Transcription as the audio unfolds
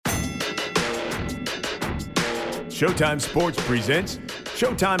Showtime Sports presents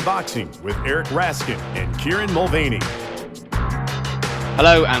Showtime Boxing with Eric Raskin and Kieran Mulvaney.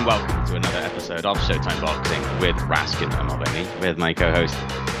 Hello and welcome to another episode of Showtime Boxing with Raskin and Mulvaney, with my co-host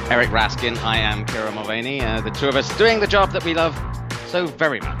Eric Raskin. I am Kieran Mulvaney, the two of us doing the job that we love so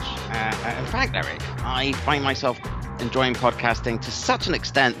very much. In fact, Eric, I find myself enjoying podcasting to such an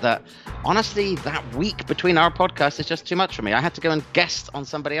extent that honestly, that week between our podcasts is just too much for me. I had to go and guest on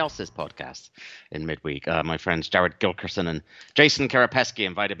somebody else's podcast in midweek. My friends Jared Gilkerson and Jason Karapesky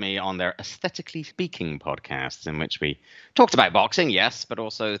invited me on their Aesthetically Speaking podcast, in which we talked about boxing, yes, but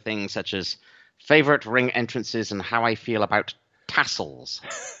also things such as favorite ring entrances and how I feel about tassels.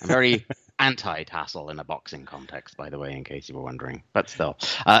 I'm very anti-tassel in a boxing context, by the way, in case you were wondering. But still,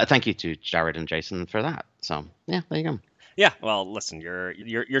 thank you to Jared and Jason for that. So, yeah, there you go. Yeah, well, listen,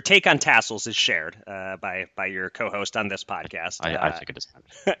 your take on tassels is shared by your co-host on this podcast. I figured as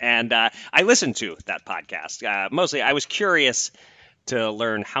much. And I listened to that podcast. Mostly, I was curious to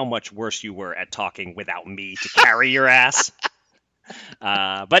learn how much worse you were at talking without me to carry your ass.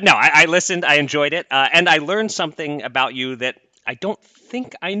 But no, I listened. I enjoyed it. And I learned something about you that I don't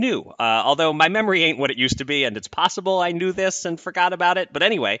think I knew. Although my memory ain't what it used to be, and it's possible I knew this and forgot about it. But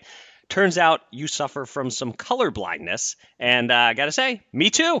anyway, turns out you suffer from some color blindness, and I gotta say, me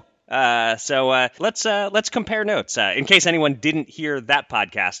too. So let's compare notes. In case anyone didn't hear that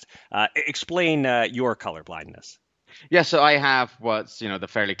podcast, explain your color blindness. Yeah, so I have what's, the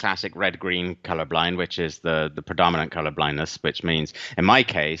fairly classic red-green colorblind, which is the predominant color blindness, which means, in my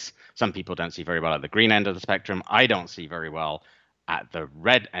case, some people don't see very well at the green end of the spectrum. I don't see very well at the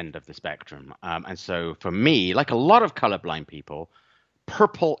red end of the spectrum. And so for me, like a lot of colorblind people,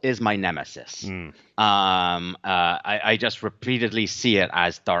 purple is my nemesis. I just repeatedly see it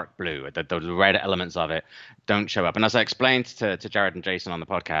as dark blue. The red elements of it don't show up. And as I explained to Jared and Jason on the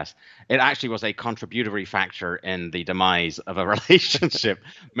podcast, it actually was a contributory factor in the demise of a relationship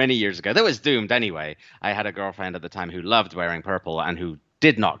many years ago. That was doomed anyway. I had a girlfriend at the time who loved wearing purple and who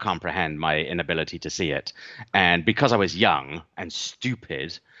did not comprehend my inability to see it. And because I was young and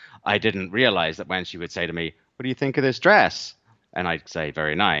stupid, I didn't realize that when she would say to me, "What do you think of this dress?" And I'd say,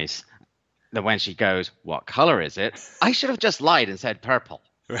 "Very nice." Then when she goes, "What color is it?" I should have just lied and said purple,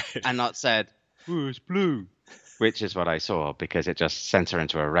 Right. and not said, "Oh, it's blue," which is what I saw, because it just sent her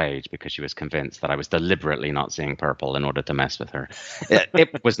into a rage because she was convinced that I was deliberately not seeing purple in order to mess with her.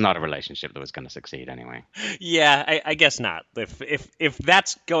 It was not a relationship that was going to succeed anyway. Yeah, I guess not. If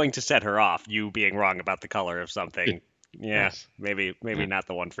that's going to set her off, you being wrong about the color of something, Yes. maybe not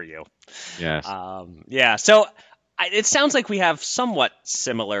the one for you. Yes. Yeah, so it sounds like we have somewhat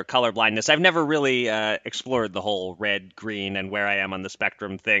similar color blindness. I've never really explored the whole red, green, and where I am on the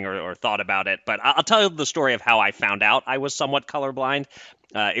spectrum thing or thought about it. But I'll tell you the story of how I found out I was somewhat colorblind.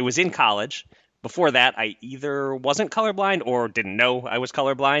 It was in college. Before that, I either wasn't colorblind or didn't know I was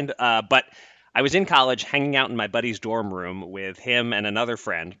colorblind. But I was in college hanging out in my buddy's dorm room with him and another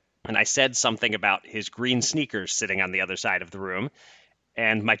friend. And I said something about his green sneakers sitting on the other side of the room.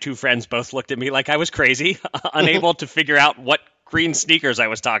 And my two friends both looked at me like I was crazy, unable to figure out what green sneakers I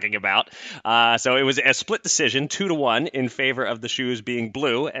was talking about. So it was a split decision, 2-1, in favor of the shoes being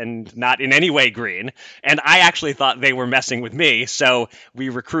blue and not in any way green. And I actually thought they were messing with me. So we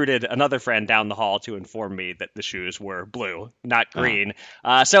recruited another friend down the hall to inform me that the shoes were blue, not green.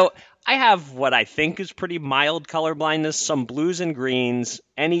 So I have what I think is pretty mild color blindness, some blues and greens,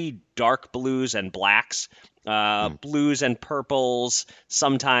 any dark blues and blacks. Blues and purples,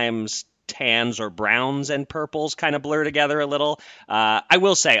 sometimes tans or browns and purples kind of blur together a little. I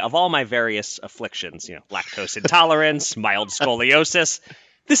will say, of all my various afflictions, lactose intolerance, mild scoliosis,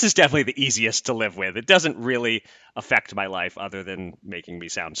 this is definitely the easiest to live with. It doesn't really affect my life other than making me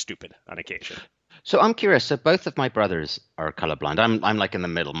sound stupid on occasion. So I'm curious. So both of my brothers are colorblind. I'm like in the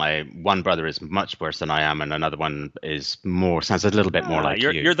middle. My one brother is much worse than I am, and another one sounds a little bit more like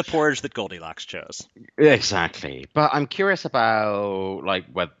you. You're the porridge that Goldilocks chose. Exactly. But I'm curious about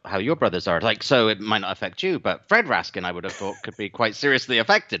how your brothers are. So it might not affect you, but Fred Raskin, I would have thought, could be quite seriously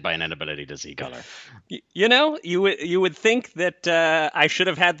affected by an inability to see color. You would think that I should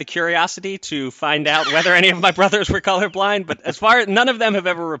have had the curiosity to find out whether any of my brothers were colorblind, but none of them have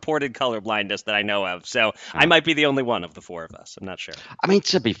ever reported colorblindness that I know of. So I might be the only one of the four of us. I'm not sure. I mean,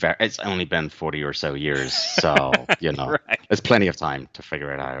 to be fair, it's only been 40 or so years, so Right. There's plenty of time to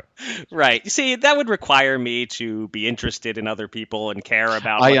figure it out. Right. You see, that would require me to be interested in other people and care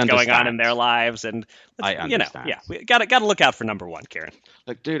about what's going on in their lives. And I understand. We got to look out for number one, Kieran.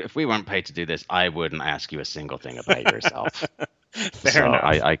 Look, dude, if we weren't paid to do this, I wouldn't ask you a single thing about yourself. Fair enough.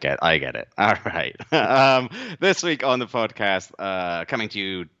 I get it. All right. This week on the podcast, coming to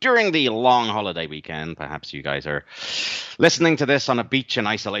you during the long holiday weekend. Perhaps you guys are listening to this on a beach in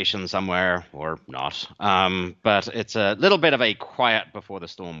isolation somewhere, or not. But it's a little bit of a quiet before the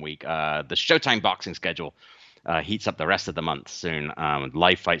storm week. The Showtime boxing schedule heats up the rest of the month soon.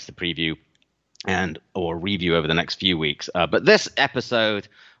 Live fights to preview or review over the next few weeks. But this episode,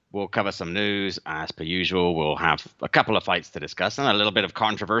 we'll cover some news as per usual. We'll have a couple of fights to discuss and a little bit of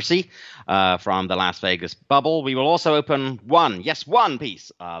controversy from the Las Vegas bubble. We will also open one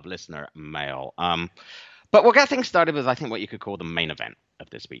piece of listener mail. But we'll get things started with, I think, what you could call the main event of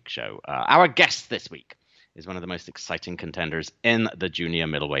this week's show. Our guest this week is one of the most exciting contenders in the junior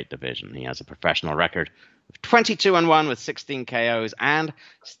middleweight division. He has a professional record of 22-1 with 16 KOs, and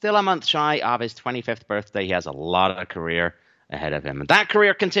still a month shy of his 25th birthday. He has a lot of career ahead of him. And that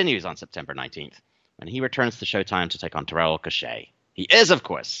career continues on September 19th when he returns to Showtime to take on Terrell Gausha. He is, of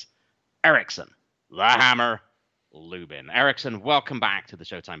course, Erickson, the Hammer Lubin. Erickson, welcome back to the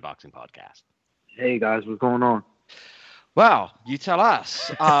Showtime Boxing Podcast. Hey guys, what's going on? Well, you tell us.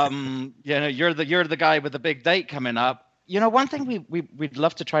 You're the guy with the big date coming up. One thing we'd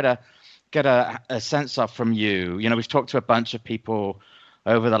love to try to get a sense of from you. We've talked to a bunch of people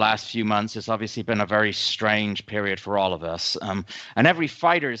over the last few months. It's obviously been a very strange period for all of us. And every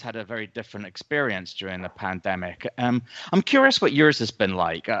fighter's had a very different experience during the pandemic. I'm curious what yours has been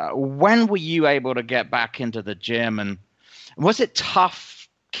like. When were you able to get back into the gym? And was it tough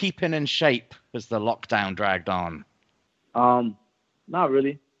keeping in shape as the lockdown dragged on? Not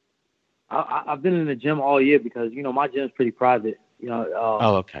really. I've been in the gym all year because, my gym's pretty private.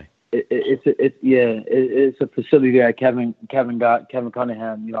 Oh, okay. It's a facility that Kevin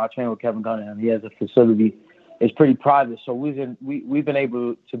Cunningham. I train with Kevin Cunningham. He has a facility. It's pretty private, so we've been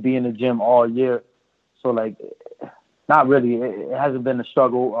able to be in the gym all year. So not really. It hasn't been a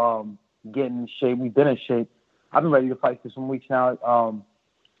struggle getting in shape. We've been in shape. I've been ready to fight for some weeks now.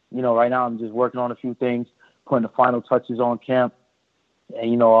 Right now I'm just working on a few things, putting the final touches on camp,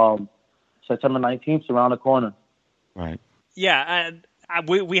 and September 19th is around the corner. Right. Yeah.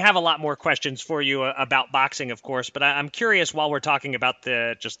 We have a lot more questions for you about boxing, of course, but I'm curious, while we're talking about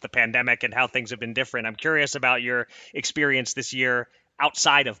the pandemic and how things have been different, I'm curious about your experience this year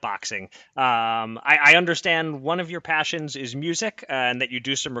outside of boxing. I understand one of your passions is music, and that you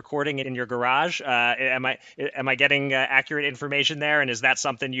do some recording in your garage. Am I getting accurate information there? And is that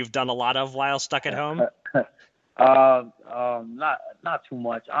something you've done a lot of while stuck at home? Not too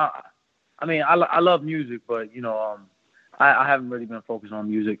much. I love music, but I haven't really been focused on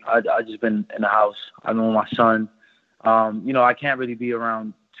music. I just been in the house. I've been with my son. I can't really be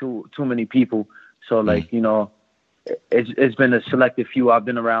around too many people. So it's been a selective few I've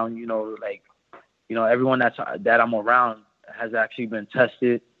been around. Everyone that I'm around has actually been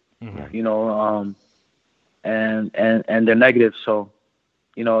tested. Mm-hmm. And they're negative. So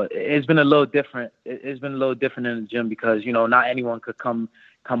it's been a little different. It's been a little different in the gym because not anyone could come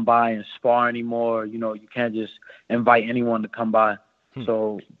by and spar anymore. You can't just invite anyone to come by.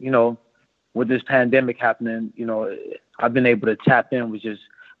 So, with this pandemic happening, I've been able to tap in with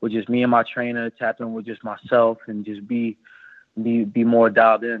just me and my trainer, tap in with just myself and just be more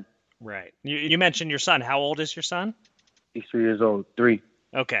dialed in. Right. You mentioned your son. How old is your son? He's 3 years old, 3.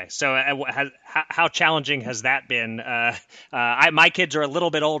 Okay, so how challenging has that been? My kids are a little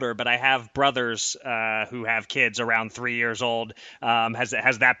bit older, but I have brothers who have kids around 3 years old. Has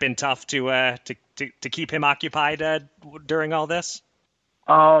that been tough to keep him occupied during all this?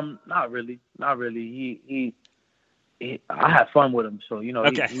 Not really. He I have fun with him, so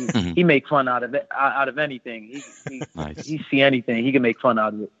Okay. he make fun out of anything. Nice. He see anything, he can make fun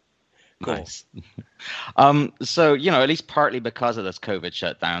out of it. Cool. Nice. So, at least partly because of this COVID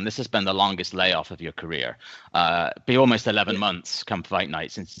shutdown, this has been the longest layoff of your career. Be almost 11 months come fight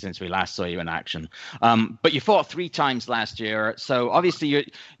night since we last saw you in action. But you fought 3 times last year. So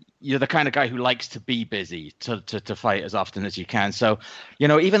obviously you're the kind of guy who likes to be busy to fight as often as you can. So,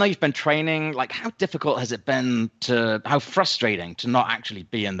 even though you've been training, how difficult has it been how frustrating to not actually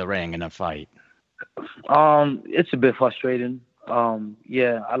be in the ring in a fight? It's a bit frustrating.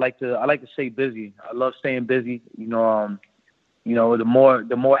 I like to stay busy. I love staying busy. The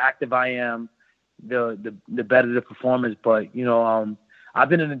more active I am, the better the performance. But I've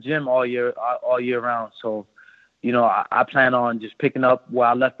been in the gym all year round. So I plan on just picking up where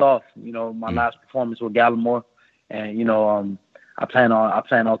I left off. My last performance with Gallimore, and I plan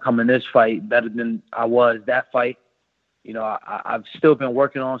on coming this fight better than I was that fight. I've still been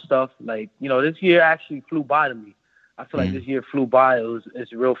working on stuff. This year actually flew by to me. I feel like this year flew by.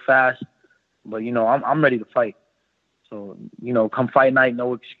 It's real fast, but I'm ready to fight. So, come fight night,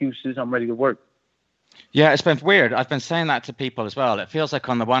 no excuses. I'm ready to work. Yeah, it's been weird. I've been saying that to people as well. It feels like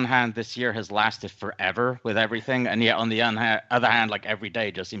on the one hand, this year has lasted forever with everything, and yet on the other hand, like every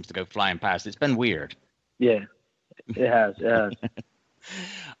day just seems to go flying past. It's been weird. Yeah, it has. It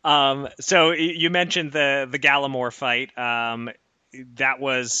has. So you mentioned the Gallimore fight.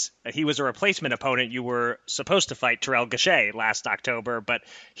 He was a replacement opponent. You were supposed to fight Terrell Gausha last October, but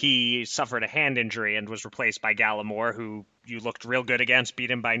he suffered a hand injury and was replaced by Gallimore, who you looked real good against, beat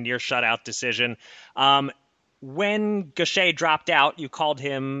him by near shutout decision. When Gausha dropped out, you called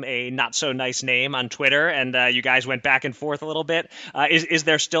him a not so nice name on Twitter, and you guys went back and forth a little bit. Is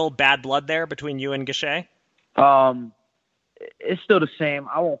there still bad blood there between you and Gausha? It's still the same.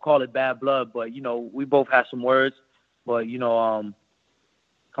 I won't call it bad blood, but we both had some words. But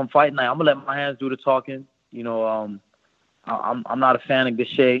come fight night, I'm gonna let my hands do the talking. I'm not a fan of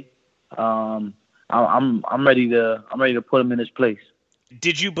Gausha. I'm ready to put him in his place.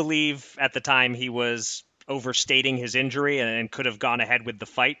 Did you believe at the time he was overstating his injury and could have gone ahead with the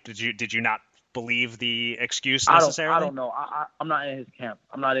fight? Did you not believe the excuse necessarily? I don't know. I'm not in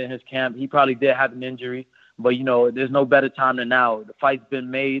his camp. He probably did have an injury, but there's no better time than now. The fight's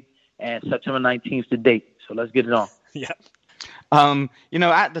been made, and September 19th is the date. So let's get it on. Yeah.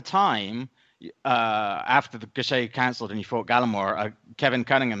 At the time, after the Gausha cancelled and he fought Gallimore, Kevin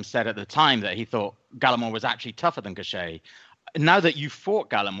Cunningham said at the time that he thought Gallimore was actually tougher than Gausha. Now that you fought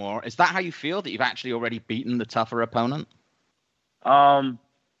Gallimore, is that how you feel, that you've actually already beaten the tougher opponent? I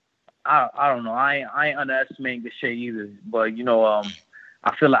don't know. I ain't underestimating Gausha either, but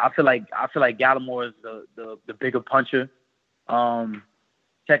I feel like Gallimore is the bigger puncher.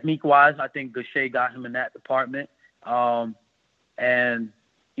 Technique wise, I think Gausha got him in that department. And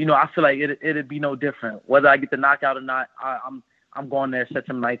I feel like it'd be no different whether I get the knockout or not. I'm going there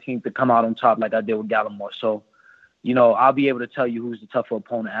September 19th to come out on top like I did with Gallimore. So, I'll be able to tell you who's the tougher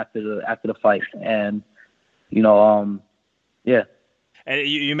opponent after the fight. And yeah. And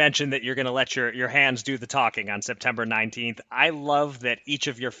you mentioned that you're going to let your hands do the talking on September 19th. I love that each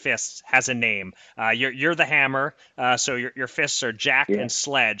of your fists has a name. You're the hammer, so your fists are Jack and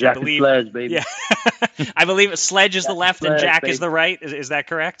Sledge. Jack and Sledge, baby. Yeah. I believe Sledge is the left Sledge, and Jack baby. is the right. Is that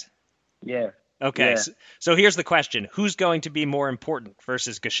correct? Yeah. Okay. Yeah. So here's the question: who's going to be more important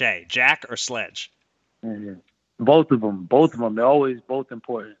versus Gausha, Jack or Sledge? Mm-hmm. Both of them. They're always both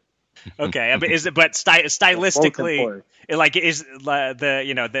important. Okay, but stylistically, like is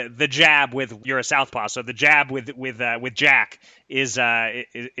the jab with you're a southpaw, so the jab with Jack is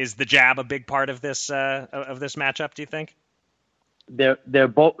the jab a big part of this matchup? Do you think? They're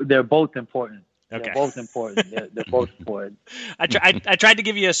both important. Okay. They're both important. They're both important. I tried to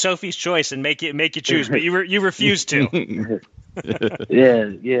give you a Sophie's choice and make you choose, but you refused to.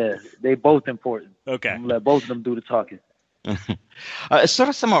 Yeah, they both important. Okay, I'm gonna let both of them do the talking. It's sort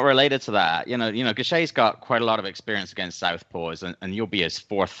of somewhat related to that. Gausha's got quite a lot of experience against southpaws, and you'll be his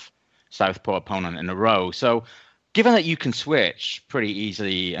fourth southpaw opponent in a row. So, given that you can switch pretty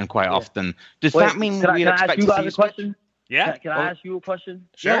easily and quite often, does that mean we'd expect to see you switch? Yeah. Can I ask you a question?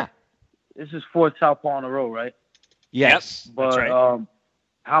 Sure. Yeah. This is fourth southpaw in a row, right? Yes. Yep, but that's right.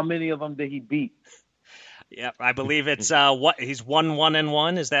 How many of them did he beat? Yeah, I believe it's he's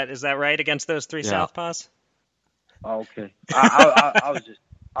 1-1-1. Is that right against those three southpaws? Oh, okay. I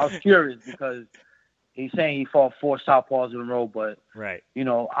was curious because he's saying he fought four southpaws in a row, but right.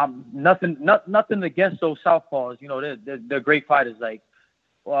 I'm nothing against those southpaws. They're great fighters. Like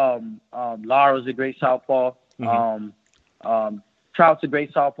Lara's a great southpaw. Mm-hmm. Trout's a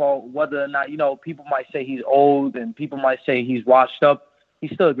great southpaw. Whether or not people might say he's old and people might say he's washed up,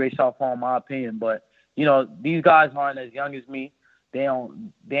 he's still a great southpaw in my opinion. But these guys aren't as young as me. They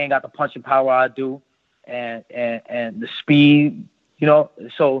ain't got the punching power I do. And the speed,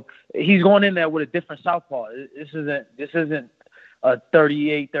 so he's going in there with a different southpaw. This isn't a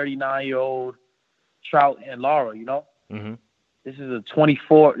 38, 39-year-old Trout and Lara, Mm-hmm. This is a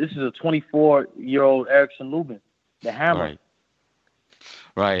 24-year-old Erickson Lubin, the hammer.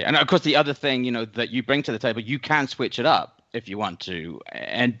 Right. And of course the other thing, that you bring to the table, you can switch it up if you want to.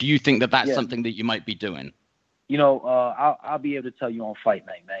 And do you think that that's something that you might be doing? I'll be able to tell you on fight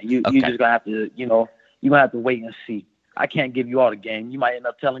night, man. You just gonna have to, you're gonna have to wait and see. I can't give you all the game. You might end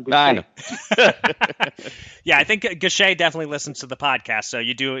up telling Gausha. Yeah, I think Gausha definitely listens to the podcast, so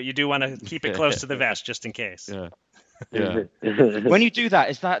you do want to keep it close to the vest just in case. Yeah. When you do that,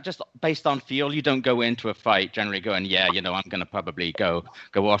 is that just based on feel? You don't go into a fight generally going, I'm going to probably go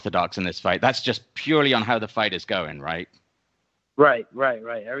orthodox in this fight. That's just purely on how the fight is going, right? Right.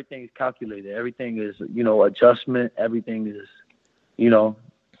 Everything is calculated. Everything is, adjustment. Everything is,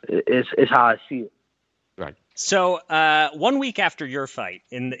 it's how I see it. Right. So 1 week after your fight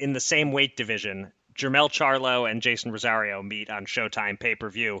in the same weight division, Jermell Charlo and Jason Rosario meet on Showtime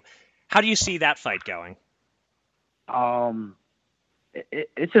pay-per-view. How do you see that fight going?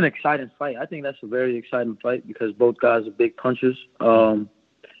 It's an exciting fight. I think that's a very exciting fight because both guys are big punchers. I'm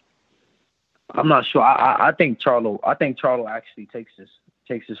not sure. I think Charlo actually takes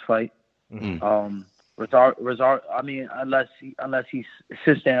this fight. Mm-hmm. Rosario. I mean, unless he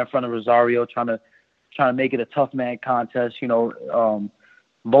sits there in front of Rosario trying to make it a tough man contest. You know,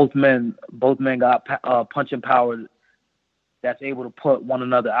 both men got punching power that's able to put one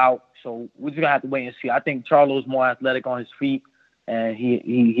another out. So we're just gonna have to wait and see. I think Charlo's more athletic on his feet, and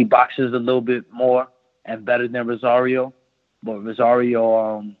he boxes a little bit more and better than Rosario. But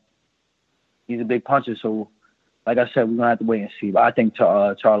Rosario, he's a big puncher. So, like I said, we're gonna have to wait and see. But I think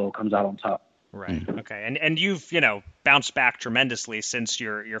Charlo comes out on top. Right. Okay. And you've, bounced back tremendously since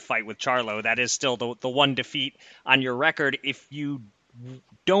your fight with Charlo. That is still the one defeat on your record. If you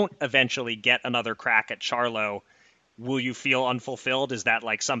don't eventually get another crack at Charlo, will you feel unfulfilled? Is that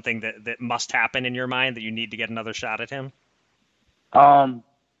like something that must happen in your mind, that you need to get another shot at him?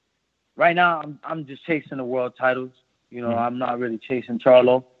 Right now I'm just chasing the world titles. I'm not really chasing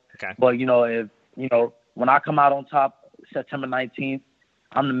Charlo. Okay. But when I come out on top September 19th,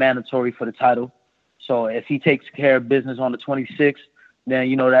 I'm the mandatory for the title. So if he takes care of business on the 26th, then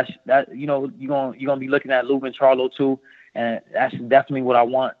you're gonna be looking at Logan Charlo too, and that's definitely what I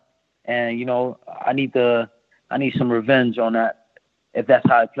want. And I need some revenge on that if that's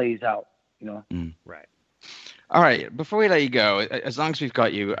how it plays out. Right. All right. Before we let you go, as long as we've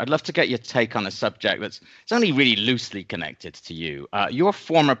got you, I'd love to get your take on a subject it's only really loosely connected to you. Your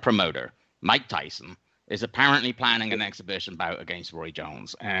former promoter, Mike Tyson, is apparently planning an exhibition bout against Roy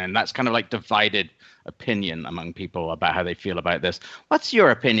Jones. And that's kind of like divided opinion among people about how they feel about this. What's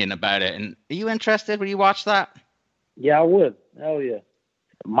your opinion about it? And are you interested? Will you watch that? Yeah, I would. Hell yeah.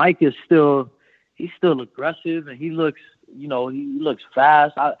 Mike is still aggressive, and he looks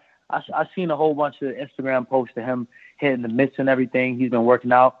fast. I seen a whole bunch of Instagram posts of him hitting the mitts and everything. He's been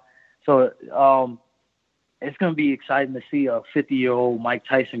working out. So it's going to be exciting to see a 50-year-old Mike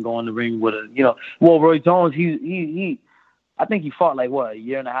Tyson go in the ring with Roy Jones, I think he fought a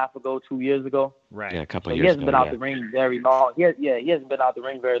year and a half ago, 2 years ago. Right. Yeah, a couple of He years hasn't ago. been out the ring very long. He hasn't been out the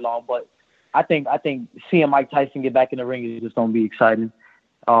ring very long, but I think seeing Mike Tyson get back in the ring is just going to be exciting.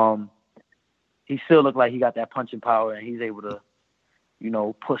 He still looks like he got that punching power, and he's able to,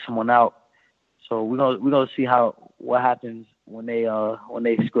 put someone out. So we're gonna see what happens when they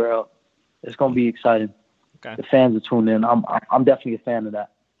square up. It's gonna be exciting. Okay. The fans are tuned in. I'm definitely a fan of that.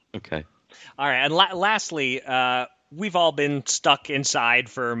 Okay. All right. And lastly, we've all been stuck inside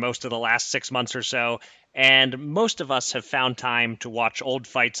for most of the last 6 months or so, and most of us have found time to watch old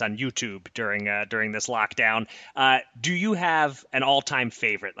fights on YouTube during this lockdown. Do you have an all-time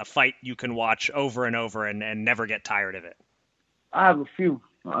favorite, a fight you can watch over and over and never get tired of it? I have a few.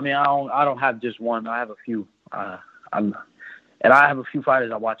 I mean, I don't have just one. I have a few. And I have a few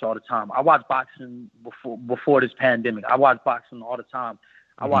fighters I watch all the time. I watch boxing before this pandemic. I watch boxing all the time.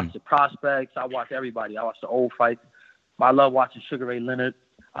 I watch the prospects. I watch everybody. I watch the old fights. I love watching Sugar Ray Leonard.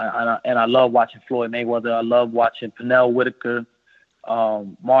 And I love watching Floyd Mayweather. I love watching Pernell Whitaker,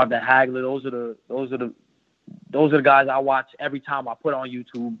 Marvin Hagler. Those are the guys I watch every time I put on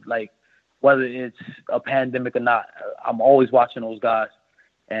YouTube. Like whether it's a pandemic or not, I'm always watching those guys.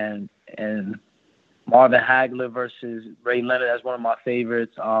 And Marvin Hagler versus Ray Leonard, that's one of my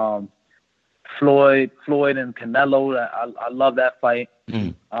favorites. Floyd and Canelo, I love that fight.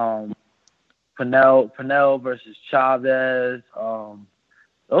 Pernell versus Chavez.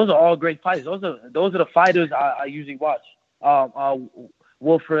 Those are all great fights. Those are the fighters I usually watch.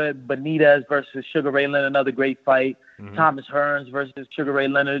 Wilfred Benitez versus Sugar Ray Leonard, another great fight. Thomas Hearns versus Sugar Ray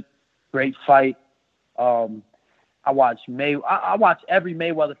Leonard, great fight. I watch every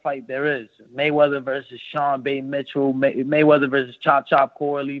Mayweather fight there is. Mayweather versus Sean Bay Mitchell, Mayweather versus Chop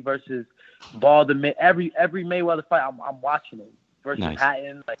Corley versus Balder. Every Mayweather fight I'm watching it. Versus Nice.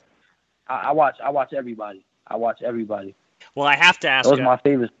 Patton. Like I watch everybody. Well, I have to ask. Those are my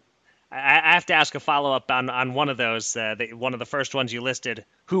favorites. I have to ask a follow-up on one of those. One of the first ones you listed.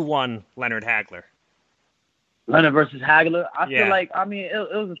 Who won Leonard Hagler? Leonard versus Hagler. I Yeah. feel like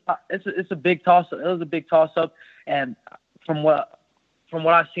it's a big toss. It was a big toss-up, and from what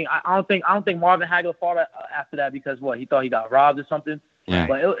I've seen, I don't think Marvin Hagler fought after that because he thought he got robbed or something. Yeah.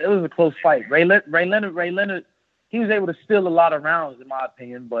 But it was a close fight. Ray Leonard, he was able to steal a lot of rounds in my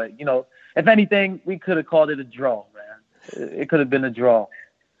opinion. But if anything, we could have called it a draw, man. It could have been a draw.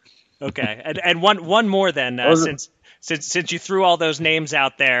 Okay, and one more then, since you threw all those names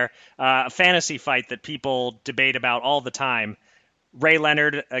out there, a fantasy fight that people debate about all the time: Ray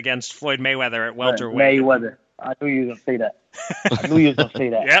Leonard against Floyd Mayweather at welterweight. Mayweather. I knew you were gonna say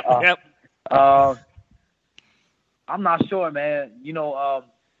that. Yep. I'm not sure, man.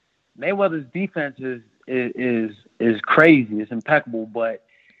 Mayweather's defense is crazy. It's impeccable, but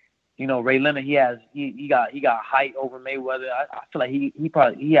Ray Leonard, he got height over Mayweather. I feel like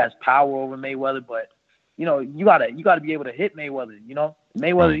he has power over Mayweather, but you gotta be able to hit Mayweather.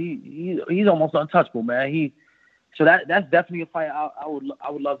 Mayweather, he's almost untouchable, man. So that's definitely a fight I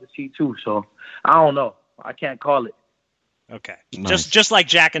would love to see too. So I don't know. I can't call it. Okay. Nice. Just like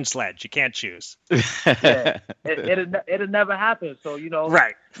Jack and Sledge, you can't choose. Yeah. It'll never happen. So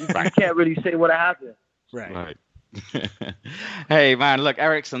right. You can't really say what'll happen. Right. Hey man, look,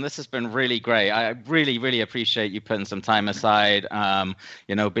 Erickson, this has been really great. I really, really appreciate you putting some time aside,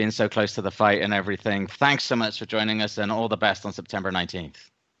 being so close to the fight and everything. Thanks so much for joining us, and all the best on September 19th.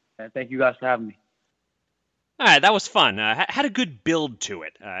 And thank you guys for having me. All right, that was fun. Had a good build to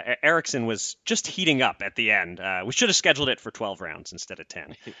it. Erickson was just heating up at the end. We should have scheduled it for 12 rounds instead of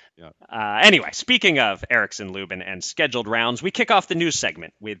 10. Yeah. Anyway, speaking of Erickson Lubin and scheduled rounds, we kick off the news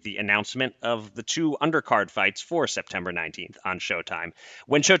segment with the announcement of the 2 undercard fights for September 19th on Showtime.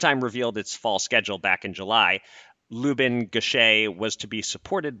 When Showtime revealed its fall schedule back in July, Lubin Gausha was to be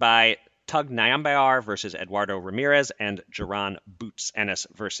supported by Tug Nyambayar versus Eduardo Ramirez and Jaron Boots Ennis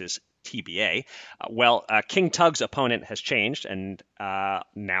versus TBA. King Tug's opponent has changed, and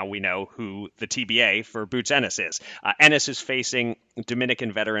now we know who the TBA for Boots Ennis is. Ennis is facing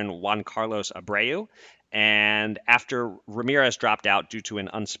Dominican veteran Juan Carlos Abreu, and after Ramirez dropped out due to an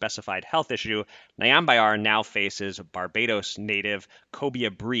unspecified health issue, Nyambayar now faces Barbados native Kobia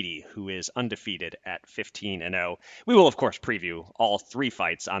Breedy, who is undefeated at 15-0. We will, of course, preview all 3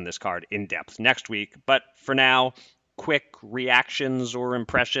 fights on this card in depth next week, but for now, quick reactions or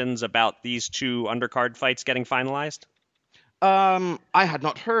impressions about these 2 undercard fights getting finalized? I had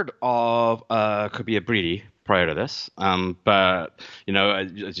not heard of Kobia Breedy prior to this, but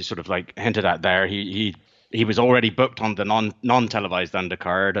as you sort of like hinted at there, he was already booked on the non-televised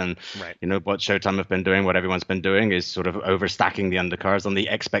undercard, and right. What Showtime have been doing, what everyone's been doing, is sort of overstacking the undercards on the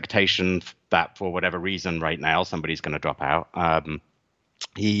expectation that for whatever reason right now somebody's going to drop out.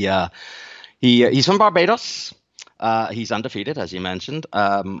 He's from Barbados. He's undefeated, as you mentioned,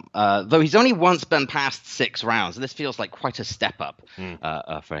 though he's only once been past 6 rounds. This feels like quite a step up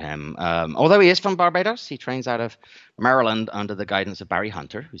for him. Although he is from Barbados, he trains out of Maryland under the guidance of Barry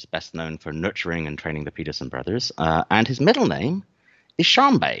Hunter, who's best known for nurturing and training the Peterson brothers. And his middle name is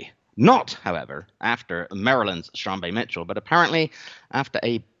Sharmba. Not, however, after Maryland's Sharmba Mitchell, but apparently after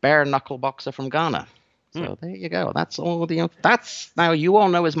a bare knuckle boxer from Ghana. So there you go. That's all that's now you all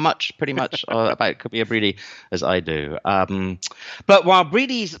know as much pretty much about Kobia Breedy as I do. But while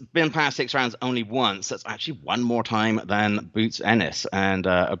Breedy's been past 6 rounds only once, that's actually one more time than Boots Ennis. And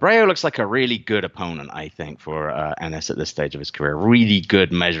Abreu looks like a really good opponent, I think, for Ennis at this stage of his career. Really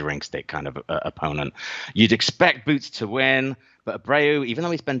good measuring stick kind of opponent. You'd expect Boots to win, but Abreu, even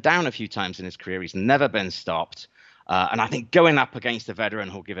though he's been down a few times in his career, he's never been stopped. And I think going up against a veteran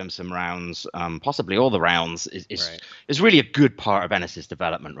who'll give him some rounds, possibly all the rounds, is really a good part of Ennis's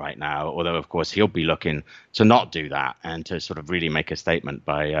development right now. Although, of course, he'll be looking to not do that and to sort of really make a statement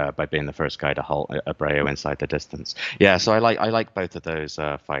by being the first guy to halt Abreu inside the distance. Yeah, so I like both of those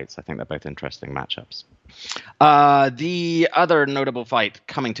fights. I think they're both interesting matchups. The other notable fight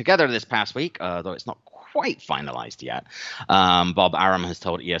coming together this past week, though it's not quite finalized yet. Bob Arum has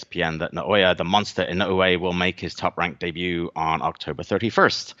told ESPN that Naoya, the monster Inoue, will make his top-ranked debut on October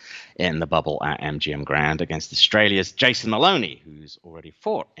 31st in the bubble at MGM Grand against Australia's Jason Maloney, who's already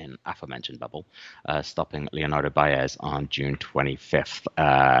fought in aforementioned bubble, stopping Leonardo Baez on June 25th.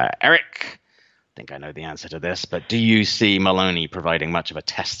 Eric, I think I know the answer to this, but do you see Maloney providing much of a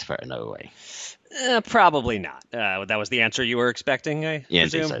test for Inoue? Probably not. That was the answer you were expecting, I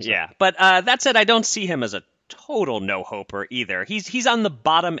presume? So. Yeah. But that said, I don't see him as a total no-hoper either. He's on the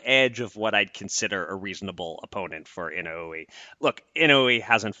bottom edge of what I'd consider a reasonable opponent for Inoue. Look, Inoue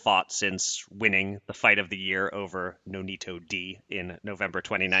hasn't fought since winning the fight of the year over Nonito D in November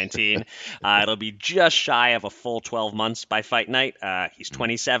 2019. It'll be just shy of a full 12 months by fight night. He's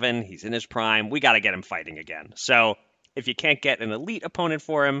 27. He's in his prime. We got to get him fighting again. So if you can't get an elite opponent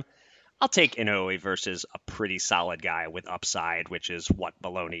for him, I'll take Inoue versus a pretty solid guy with upside, which is what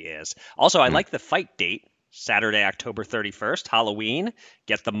Maloney is. Also, I like the fight date, Saturday, October 31st, Halloween.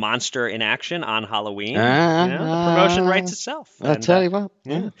 Get the monster in action on Halloween. The promotion writes itself. I'll tell you what.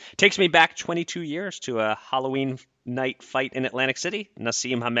 Takes me back 22 years to a Halloween night fight in Atlantic City,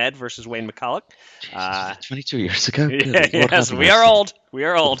 Nassim Hamed versus Wayne McCulloch. Jesus, 22 years ago. Yes, we are old. We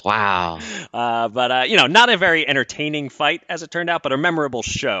are old. Wow. But not a very entertaining fight as it turned out, but a memorable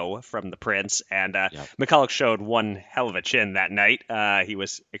show from the Prince. And McCulloch showed one hell of a chin that night. He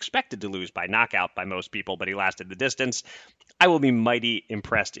was expected to lose by knockout by most people, but he lasted the distance. I will be mighty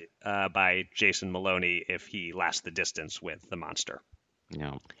impressed by Jason Maloney if he lasts the distance with the monster.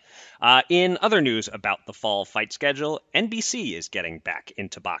 Yeah. In other news about the fall fight schedule, NBC is getting back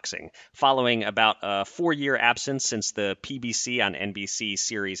into boxing. Following about a 4-year absence since the PBC on NBC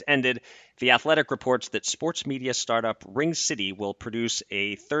series ended, The Athletic reports that sports media startup Ring City will produce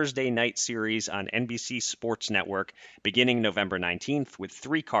a Thursday night series on NBC Sports Network beginning November 19th, with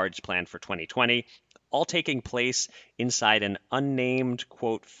 3 cards planned for 2020, all taking place inside an unnamed,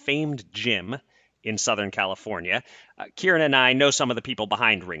 quote, famed gym in Southern California. Kieran and I know some of the people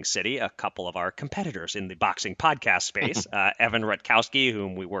behind Ring City, a couple of our competitors in the boxing podcast space, Evan Rutkowski,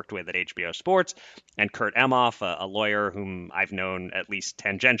 whom we worked with at HBO Sports, and Kurt Emhoff, a lawyer whom I've known at least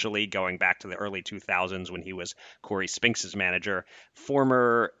tangentially going back to the early 2000s when he was Corey Spinks' manager.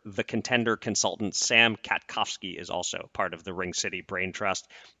 Former The Contender consultant Sam Katkowski is also part of the Ring City Brain Trust.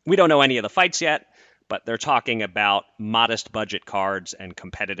 We don't know any of the fights yet, but they're talking about modest budget cards and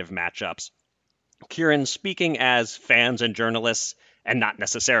competitive matchups. Kieran, speaking as fans and journalists, and not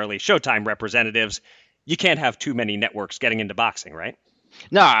necessarily Showtime representatives, you can't have too many networks getting into boxing, right?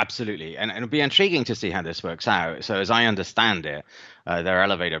 No, absolutely. And it'll be intriguing to see how this works out. So as I understand it, their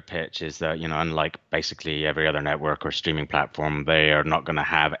elevator pitch is that, unlike basically every other network or streaming platform, they are not going to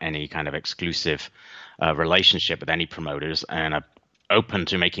have any kind of exclusive relationship with any promoters and are open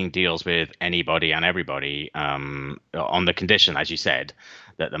to making deals with anybody and everybody on the condition, as you said,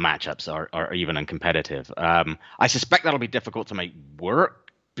 that the matchups are even and competitive. I suspect that'll be difficult to make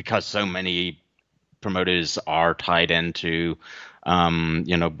work because so many promoters are tied into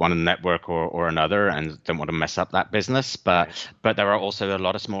one network or another and don't want to mess up that business. But there are also a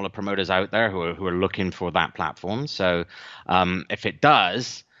lot of smaller promoters out there who are looking for that platform. So if it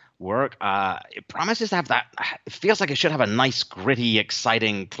does work, it promises to have that. It feels like it should have a nice, gritty,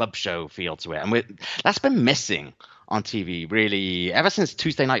 exciting club show feel to it, and that's been missing on TV really ever since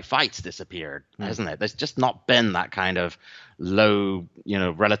Tuesday Night Fights disappeared, hasn't it? There's just not been that kind of low,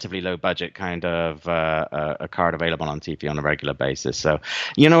 relatively low budget kind of a card available on TV on a regular basis. So,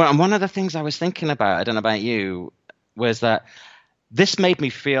 and one of the things I was thinking about, I don't know about you, was that this made me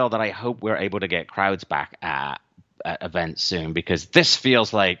feel that I hope we're able to get crowds back at events soon, because this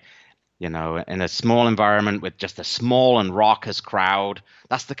feels like, in a small environment with just a small and raucous crowd,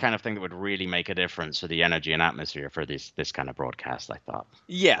 that's the kind of thing that would really make a difference for the energy and atmosphere for this kind of broadcast, I thought.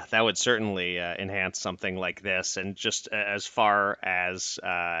 Yeah, that would certainly enhance something like this. And just as far as,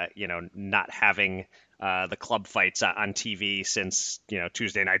 not having the club fights on TV since,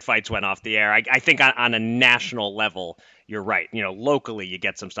 Tuesday Night Fights went off the air, I think on a national level, you're right. Locally, you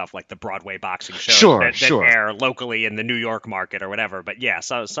get some stuff like the Broadway boxing shows that air locally in the New York market or whatever. But yeah,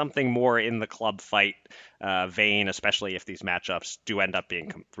 so something more in the club fight vein, especially if these matchups do end up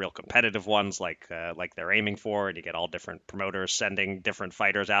being real competitive ones like they're aiming for, and you get all different promoters sending different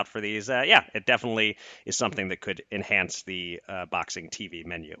fighters out for these. It definitely is something that could enhance the boxing TV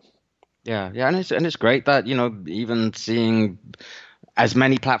menu. Yeah, and it's great that, even seeing as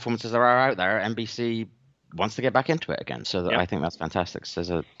many platforms as there are out there, NBC wants to get back into it again. So I think that's fantastic. Says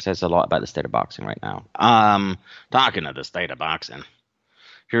a lot about the state of boxing right now. Talking of the state of boxing,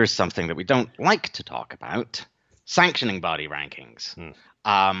 here's something that we don't like to talk about: sanctioning body rankings.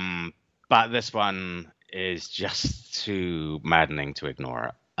 But this one is just too maddening to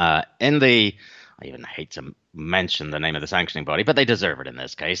ignore. I even hate to mention the name of the sanctioning body, but they deserve it in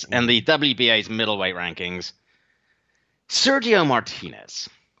this case. In the WBA's middleweight rankings, Sergio Martinez,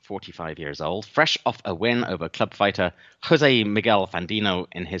 45 years old, fresh off a win over club fighter Jose Miguel Fandino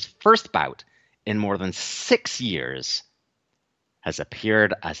in his first bout in more than 6 years, has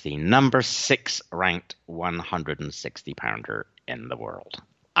appeared as the number 6 ranked 160-pounder in the world.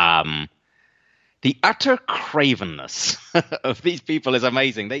 The utter cravenness of these people is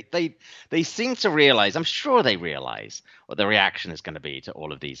amazing. They seem to realize, I'm sure they realize, what the reaction is going to be to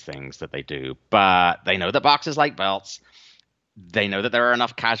all of these things that they do. But they know that boxers like belts. They know that there are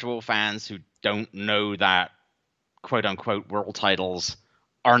enough casual fans who don't know that quote-unquote world titles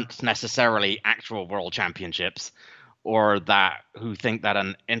aren't necessarily actual world championships, or that who think that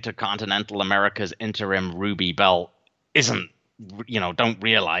an Intercontinental America's interim ruby belt don't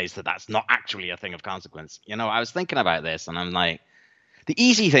realize that that's not actually a thing of consequence. I was thinking about this and I'm like, the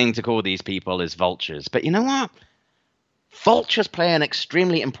easy thing to call these people is vultures. But you know what? vultures play an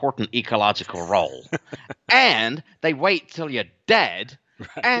extremely important ecological role. And they wait till you're dead.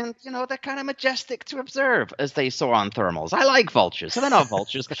 Right. And, they're kind of majestic to observe as they soar on thermals. I like vultures. So they're not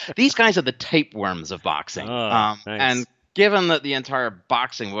vultures. These guys are the tapeworms of boxing. Nice. And given that the entire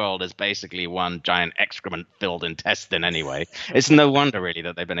boxing world is basically one giant excrement-filled intestine anyway, it's no wonder really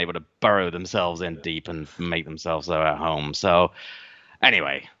that they've been able to burrow themselves in deep and make themselves at home. So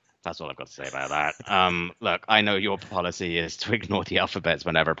anyway, that's all I've got to say about that. Look, I know your policy is to ignore the alphabets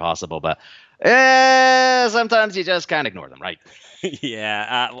whenever possible, but sometimes you just can't ignore them, right?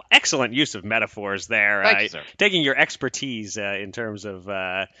 Yeah, excellent use of metaphors there. Thank you, sir. Taking your expertise in terms of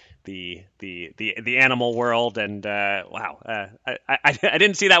the animal world, and wow, I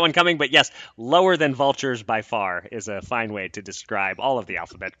didn't see that one coming, but yes, lower than vultures by far is a fine way to describe all of the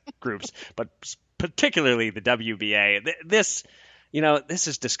alphabet groups, but particularly the WBA. This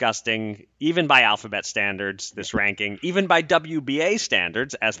is disgusting, even by alphabet standards, this ranking, even by WBA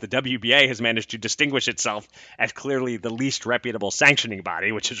standards, as the WBA has managed to distinguish itself as clearly the least reputable sanctioning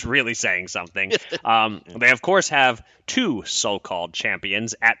body, which is really saying something. They, of course, have two so-called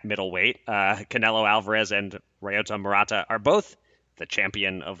champions at middleweight. Canelo Alvarez and Ryota Murata are both the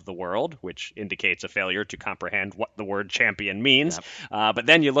champion of the world, which indicates a failure to comprehend what the word champion means. Yep. But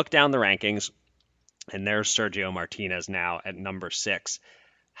then you look down the rankings, and there's Sergio Martinez now at number 6.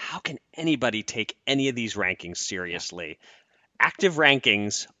 How can anybody take any of these rankings seriously? Active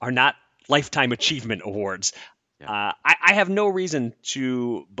rankings are not lifetime achievement awards. Yeah. I have no reason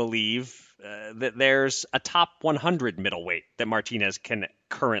to believe that there's a top 100 middleweight that Martinez can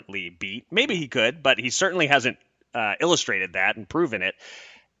currently beat. Maybe he could, but he certainly hasn't illustrated that and proven it.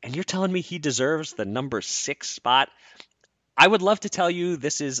 And you're telling me he deserves the number 6 spot? I would love to tell you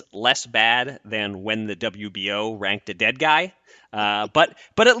this is less bad than when the WBO ranked a dead guy, but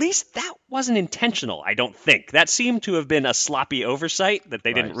at least that wasn't intentional, I don't think. That seemed to have been a sloppy oversight that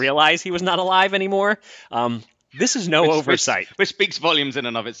they didn't realize he was not alive anymore. This is no oversight. Which speaks volumes in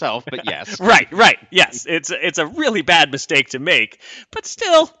and of itself, but yes. Right, yes. It's a really bad mistake to make, but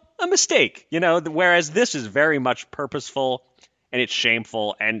still a mistake, whereas this is very much purposeful and it's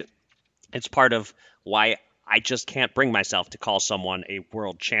shameful, and it's part of why I just can't bring myself to call someone a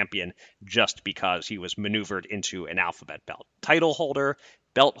world champion just because he was maneuvered into an alphabet belt. Title holder,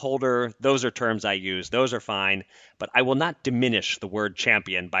 belt holder, those are terms I use. Those are fine. But I will not diminish the word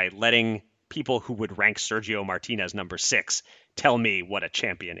champion by letting people who would rank Sergio Martinez number 6 tell me what a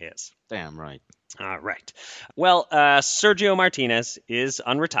champion is. Damn right. All right. Well, Sergio Martinez is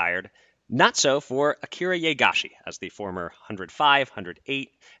unretired. Not so for Akira Yegashi, as the former 105, 108,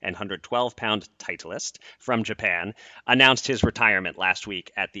 and 112-pound titleist from Japan announced his retirement last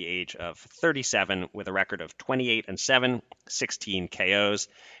week at the age of 37 with a record of 28-7, 16 KOs.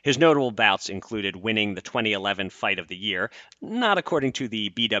 His notable bouts included winning the 2011 Fight of the Year, not according to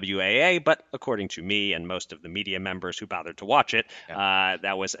the BWAA, but according to me and most of the media members who bothered to watch it. Yeah.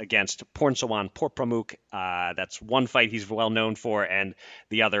 That was against Pornsawan Porpramuk. That's one fight he's well known for, and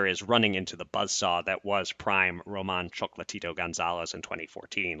the other is running into the buzzsaw that was prime Roman Chocolatito Gonzalez in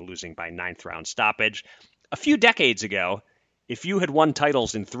 2014, losing by 9th round stoppage. A few decades ago, if you had won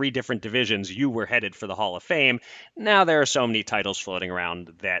titles in 3 different divisions, you were headed for the Hall of Fame. Now there are so many titles floating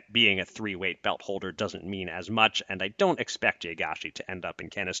around that being a 3-weight belt holder doesn't mean as much, and I don't expect Yegashi to end up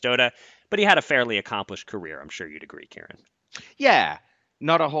in Canastota, but he had a fairly accomplished career. I'm sure you'd agree, Kieran. Yeah.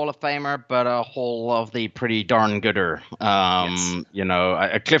 Not a Hall of Famer, but a Hall of the pretty darn gooder. Yes.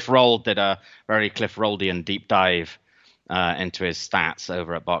 Cliff Roll did a very Cliff Roldian deep dive into his stats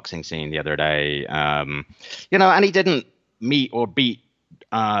over at Boxing Scene the other day. And he didn't meet or beat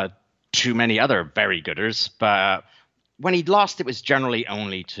too many other very gooders, but when he lost, it was generally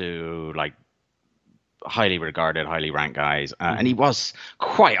only to highly regarded, highly ranked guys, and he was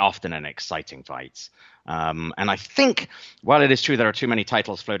quite often in exciting fights. And I think, while it is true there are too many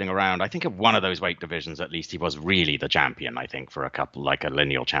titles floating around, I think in one of those weight divisions, at least, he was really the champion, I think, for a couple, like a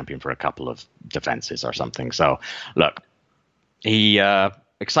lineal champion for a couple of defenses or something. So, look,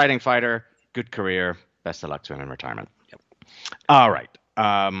 exciting fighter, good career, best of luck to him in retirement. Yep. All right.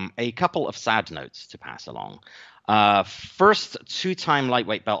 A couple of sad notes to pass along. First, 2-time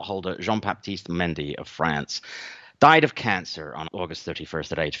lightweight belt holder Jean-Baptiste Mendy of France died of cancer on August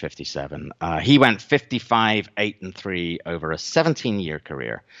 31st at age 57. He went 55-8-3 over a 17-year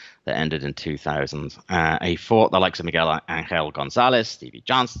career that ended in 2000. He fought the likes of Miguel Angel Gonzalez, Stevie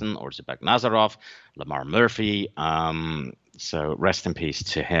Johnston, Orzabek Nazarov, Lamar Murphy. So rest in peace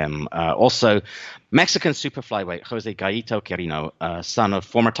to him. Also, Mexican super flyweight Jose Gallito Quirino, son of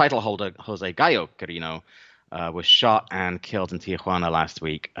former title holder Jose Gallo Quirino, was shot and killed in Tijuana last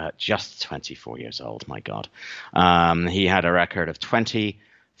week at just 24 years old. My God. He had a record of 23-3,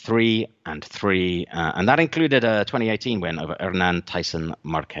 and that included a 2018 win over Hernan Tyson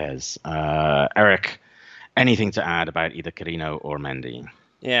Marquez. Eric, anything to add about either Carino or Mendy?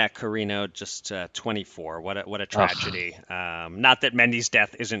 Yeah, Carino, just 24. What a tragedy. Not that Mendy's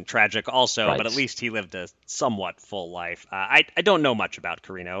death isn't tragic also, Right. but at least he lived a somewhat full life. I don't know much about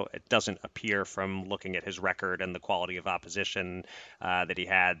Carino. It doesn't appear from looking at his record and the quality of opposition that he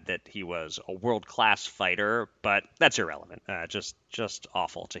had that he was a world-class fighter, but that's irrelevant. Just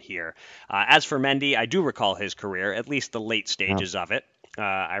awful to hear. As for Mendy, I do recall his career, at least the late stages of it.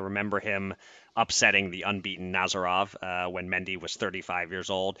 I remember him upsetting the unbeaten Nazarov when Mendy was 35 years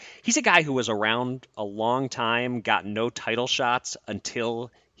old. He's a guy who was around a long time, got no title shots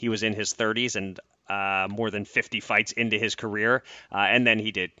until he was in his 30s and more than 50 fights into his career. And then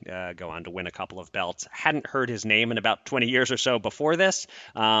he did go on to win a couple of belts. Hadn't heard his name in about 20 years or so before this,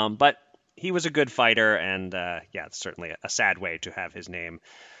 but he was a good fighter. And it's certainly a sad way to have his name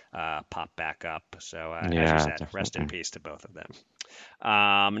pop back up. So as you said, definitely. rest in peace to both of them.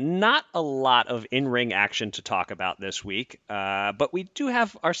 Not a lot of in-ring action to talk about this week, but we do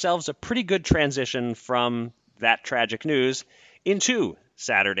have ourselves a pretty good transition from that tragic news into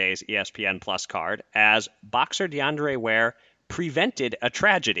Saturday's ESPN Plus card as boxer DeAndre Ware prevented a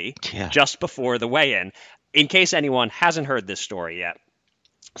tragedy just before the weigh-in. In case anyone hasn't heard this story yet,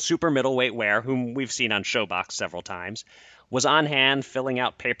 super middleweight Ware, whom we've seen on ShoBox several times, was on hand filling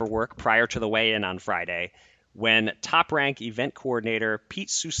out paperwork prior to the weigh-in on Friday when top-rank event coordinator Pete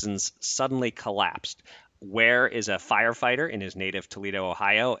Susans suddenly collapsed. Ware is a firefighter in his native Toledo,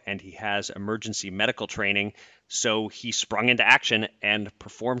 Ohio, and he has emergency medical training, so he sprung into action and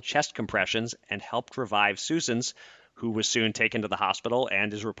performed chest compressions and helped revive Susans, who was soon taken to the hospital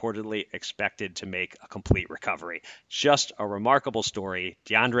and is reportedly expected to make a complete recovery. Just a remarkable story.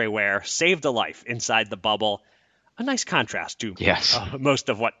 DeAndre Ware saved a life inside the bubble. A nice contrast to most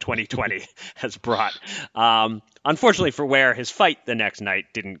of what 2020 has brought. Unfortunately for Ware, his fight the next night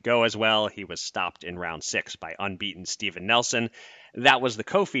didn't go as well. He was stopped in round 6 by unbeaten Steven Nelson. That was the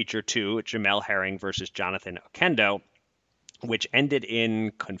co-feature to Jamel Herring versus Jonathan Oquendo, which ended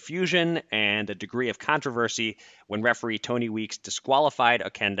in confusion and a degree of controversy when referee Tony Weeks disqualified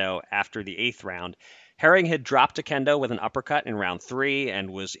Oquendo after the 8th round. Herring had dropped Oquendo with an uppercut in round 3 and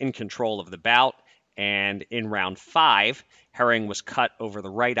was in control of the bout. And in round 5, Herring was cut over the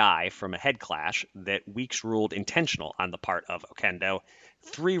right eye from a head clash that Weeks ruled intentional on the part of Oquendo.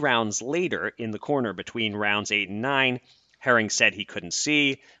 3 rounds later, in the corner between rounds 8 and 9, Herring said he couldn't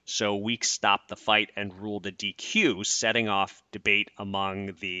see, so Weeks stopped the fight and ruled a DQ, setting off debate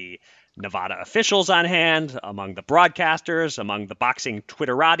among the Nevada officials on hand, among the broadcasters, among the boxing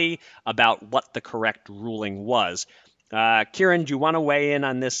Twitterati about what the correct ruling was. Kieran, do you want to weigh in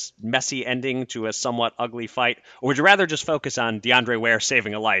on this messy ending to a somewhat ugly fight, or would you rather just focus on DeAndre Ware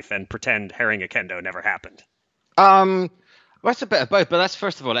saving a life and pretend Herring Oquendo never happened? Well, it's a bit of both, but let's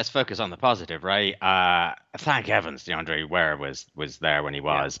focus on the positive, right? Thank heavens DeAndre Ware was there when he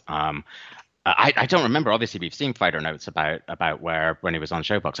was. Yeah. I don't remember. Obviously, we've seen fighter notes about Ware when he was on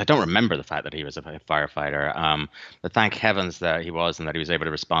ShoBox. I don't remember the fact that he was a firefighter. But thank heavens that he was and that he was able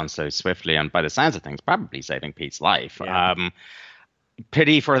to respond so swiftly. And by the sounds of things, probably saving Pete's life. Yeah.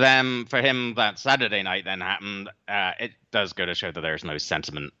 Pity for him that Saturday night then happened. It does go to show that there's no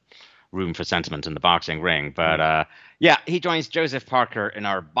room for sentiment in the boxing ring. But he joins Joseph Parker in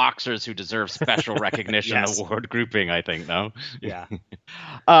our Boxers Who Deserve Special Recognition award grouping, I think, no? Yeah.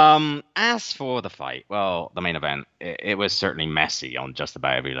 As for the fight, well, the main event, it was certainly messy on just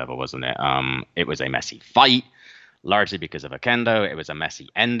about every level, wasn't it? It was a messy fight, largely because of Oquendo. It was a messy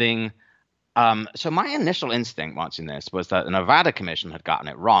ending. So my initial instinct watching this was that the Nevada Commission had gotten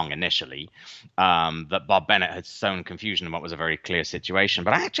it wrong initially, that Bob Bennett had sown confusion in what was a very clear situation.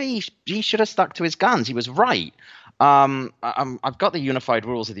 But actually, he should have stuck to his guns. He was right. I've got the unified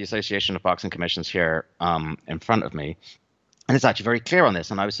rules of the Association of Boxing Commissions here in front of me, and it's actually very clear on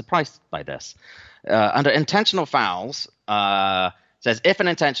this, and I was surprised by this. Under intentional fouls, says if an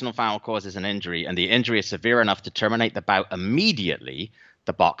intentional foul causes an injury and the injury is severe enough to terminate the bout immediately,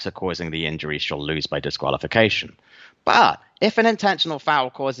 the boxer causing the injury shall lose by disqualification. But if an intentional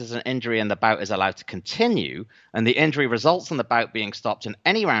foul causes an injury and the bout is allowed to continue, and the injury results in the bout being stopped in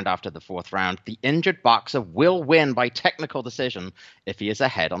any round after the 4th round, the injured boxer will win by technical decision if he is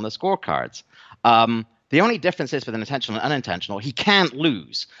ahead on the scorecards. The only difference is with an intentional and unintentional, he can't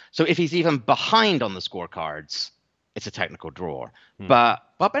lose. So if he's even behind on the scorecards, it's a technical draw. But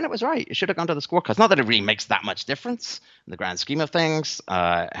Bob Bennett was right. It should have gone to the scorecards. Not that it really makes that much difference in the grand scheme of things.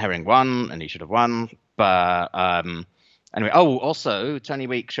 Herring won, and he should have won. But anyway, also Tony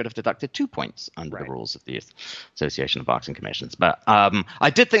Weeks should have deducted 2 points under the rules of the Association of Boxing Commissions. But I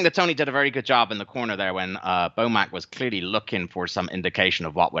did think that Tony did a very good job in the corner there when Bomac was clearly looking for some indication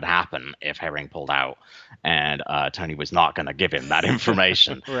of what would happen if Herring pulled out, and Tony was not going to give him that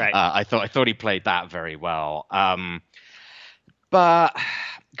information. Right. I thought he played that very well. But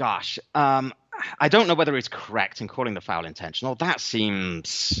gosh, I don't know whether he's correct in calling the foul intentional. That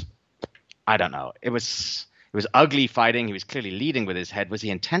seems, I don't know. It was ugly fighting. He was clearly leading with his head. Was he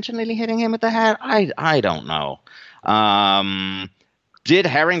intentionally hitting him with the head? I don't know. Did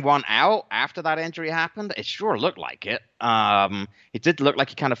Herring want out after that injury happened? It sure looked like it. It did look like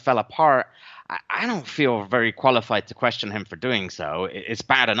he kind of fell apart. I don't feel very qualified to question him for doing so. It's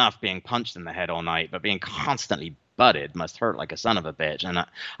bad enough being punched in the head all night, but being constantly butted must hurt like a son of a bitch. And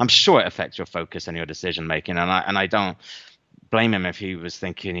I'm sure it affects your focus and your decision making. And I don't blame him if he was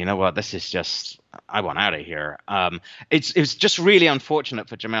thinking, you know what, this is just, I want out of here. It was just really unfortunate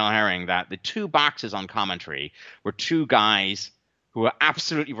for Jamel Herring that the two boxers on commentary were two guys who were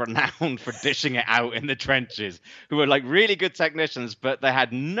absolutely renowned for dishing it out in the trenches, who were like really good technicians, but they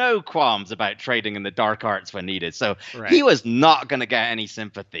had no qualms about trading in the dark arts when needed. So he was not going to get any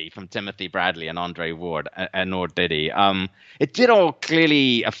sympathy from Timothy Bradley and Andre Ward, nor did he. It did all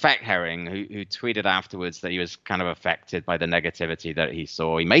clearly affect Herring, who tweeted afterwards that he was kind of affected by the negativity that he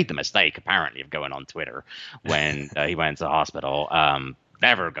saw. He made the mistake, apparently, of going on Twitter when he went to the hospital.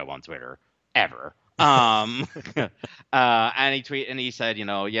 Never go on Twitter, ever. And he tweeted and he said,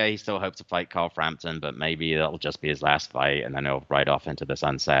 he still hopes to fight Carl Frampton, but maybe that'll just be his last fight and then he'll ride off into the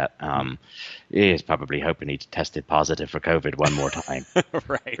sunset. He's probably hoping he tested positive for COVID one more time.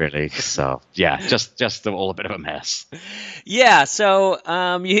 Right. Really. So yeah, just all a bit of a mess. Yeah.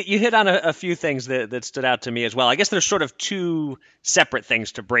 So you hit on a few things that stood out to me as well. I guess there's sort of two separate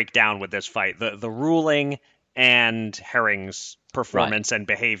things to break down with this fight: the ruling and Herring's performance and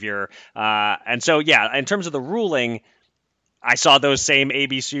behavior. And so, yeah, in terms of the ruling, I saw those same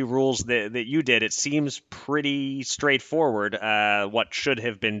ABC rules that you did. It seems pretty straightforward what should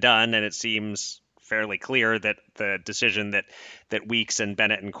have been done, and it seems fairly clear that the decision that Weeks and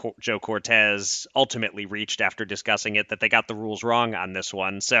Bennett and Joe Cortez ultimately reached after discussing it, that they got the rules wrong on this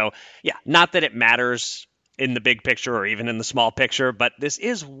one. So, yeah, not that it matters in the big picture or even in the small picture, but this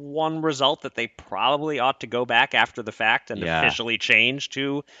is one result that they probably ought to go back after the fact and officially change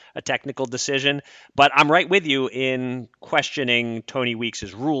to a technical decision. But I'm right with you in questioning Tony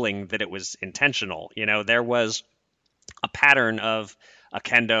Weeks' ruling that it was intentional. There was a pattern of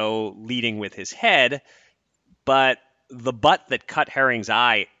Oquendo leading with his head, but the butt that cut Herring's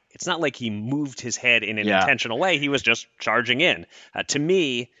eye, it's not like he moved his head in an intentional way. He was just charging in. To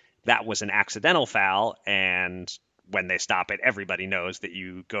me, that was an accidental foul, and when they stop it, everybody knows that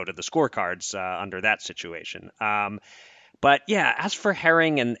you go to the scorecards under that situation. But yeah, as for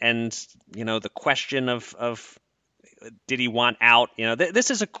Herring and the question of did he want out? This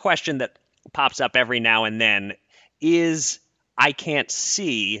is a question that pops up every now and then. Is I can't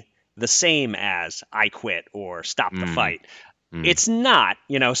see the same as I quit or stop the fight? It's not.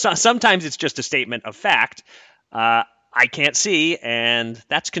 Sometimes it's just a statement of fact. I can't see, and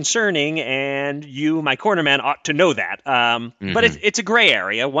that's concerning, and you, my cornerman, ought to know that. But it's a gray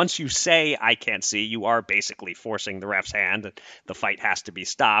area. Once you say I can't see, you are basically forcing the ref's hand. The fight has to be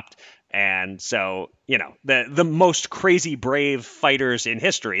stopped. And so, the most crazy brave fighters in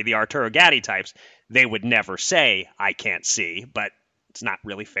history, the Arturo Gatti types, they would never say I can't see, but it's not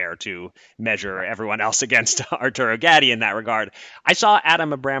really fair to measure everyone else against Arturo Gatti in that regard. I saw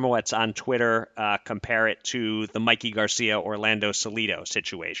Adam Abramowitz on Twitter compare it to the Mikey Garcia-Orlando Salido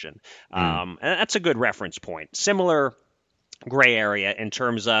situation. And that's a good reference point. Similar gray area in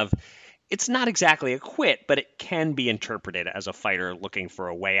terms of it's not exactly a quit, but it can be interpreted as a fighter looking for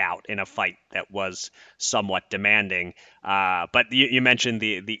a way out in a fight that was somewhat demanding. But you mentioned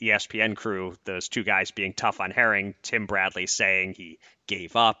the ESPN crew, those two guys being tough on Herring, Tim Bradley saying he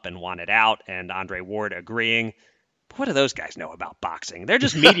gave up and wanted out, and Andre Ward agreeing. But what do those guys know about boxing? They're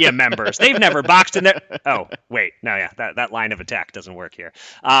just media members. They've never boxed in their... Oh, wait. No, yeah, that line of attack doesn't work here.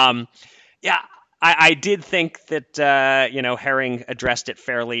 I did think that, Herring addressed it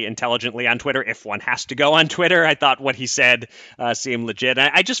fairly intelligently on Twitter, if one has to go on Twitter. I thought what he said seemed legit.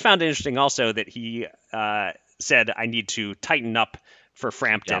 I just found it interesting also that he said, I need to tighten up for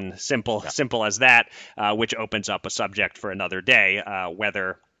Frampton. Yep. Simple as that, which opens up a subject for another day,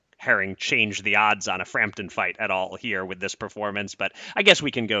 whether Herring changed the odds on a Frampton fight at all here with this performance. But I guess we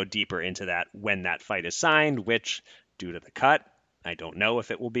can go deeper into that when that fight is signed, which, due to the cut, I don't know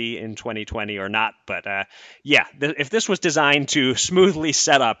if it will be in 2020 or not, but if this was designed to smoothly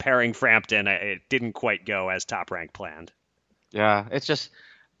set up Herring Frampton, it didn't quite go as Top Rank planned. Yeah, it's just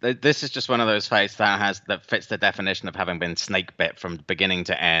this is just one of those fights that fits the definition of having been snake bit from beginning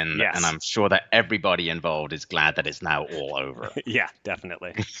to end. Yes. And I'm sure that everybody involved is glad that it's now all over. Yeah,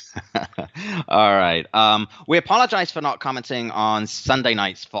 definitely. All right. We apologize for not commenting on Sunday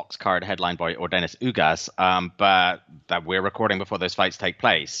night's Fox card headlined by Ordenis Ugas, but that we're recording before those fights take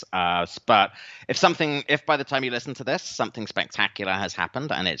place. But if by the time you listen to this, something spectacular has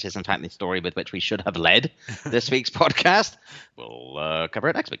happened, and it is in fact the story with which we should have led this week's podcast, we'll cover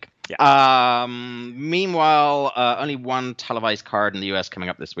it next week. Yeah. Meanwhile, only one televised card in the US coming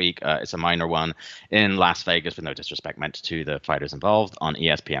up this week. It's a minor one in Las Vegas, with no disrespect meant to the fighters involved, on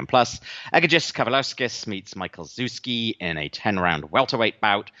ESPN Plus. Egidijus Kavaliauskas meets Michael Zewski in a 10-round welterweight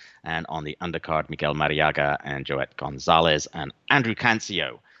bout, and on the undercard, Miguel Mariaga and Joet Gonzalez and Andrew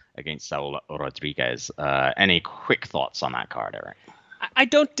Cancio against Saul Rodriguez. Any quick thoughts on that card, Eric? I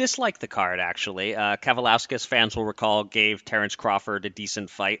don't dislike the card, actually. Kavaliauskas, fans will recall, gave Terence Crawford a decent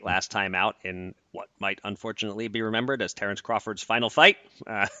fight last time out in what might unfortunately be remembered as Terence Crawford's final fight.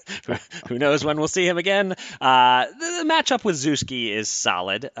 Who knows when we'll see him again. The matchup with Zewski is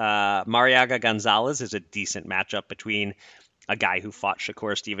solid. Mariaga Gonzalez is a decent matchup between a guy who fought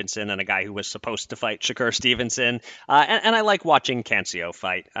Shakur Stevenson and a guy who was supposed to fight Shakur Stevenson. And I like watching Cancio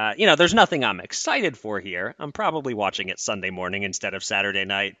fight. There's nothing I'm excited for here. I'm probably watching it Sunday morning instead of Saturday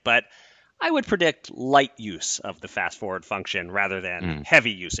night, but I would predict light use of the fast forward function rather than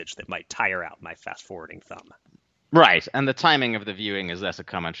heavy usage that might tire out my fast forwarding thumb. Right. And the timing of the viewing is less a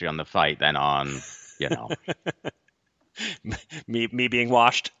commentary on the fight than on, me being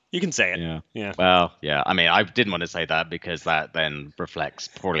washed. You can say it. Yeah. Well, yeah. I mean, I didn't want to say that because that then reflects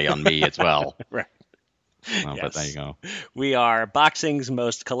poorly on me as well. Right. Well, yes. But there you go. We are boxing's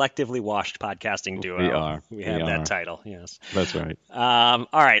most collectively washed podcasting duo. We are. We have that title. Yes. That's right. All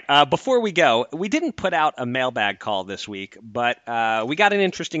right. Before we go, we didn't put out a mailbag call this week, but we got an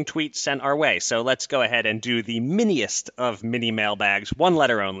interesting tweet sent our way. So let's go ahead and do the miniest of mini mailbags, one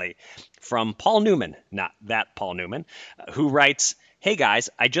letter only, from Paul Newman, not that Paul Newman, who writes, "Hey guys,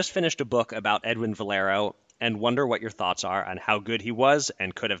 I just finished a book about Edwin Valero and wonder what your thoughts are on how good he was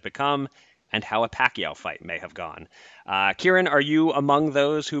and could have become, and how a Pacquiao fight may have gone. Kieran, are you among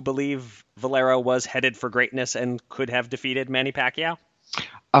those who believe Valero was headed for greatness and could have defeated Manny Pacquiao?"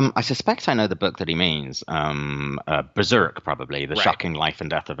 I suspect I know the book that he means. Berserk, probably. The Shocking Life and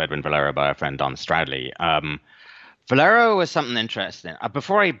Death of Edwin Valero by our friend Don Stradley. Valero was something interesting.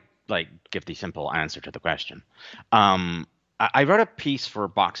 Before I give the simple answer to the question, I wrote a piece for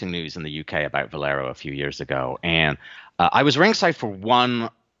Boxing News in the UK about Valero a few years ago, and I was ringside for one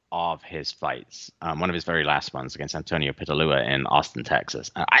of his fights, one of his very last ones against Antonio Pitalua in Austin,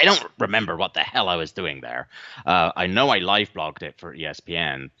 Texas. I don't remember what the hell I was doing there. I know I live blogged it for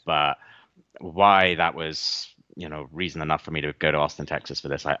ESPN, but why that was, reason enough for me to go to Austin, Texas for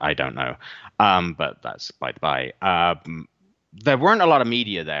this, I don't know. But that's by the by. There weren't a lot of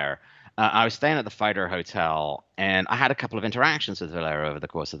media there. I was staying at the Fighter Hotel, and I had a couple of interactions with Valero over the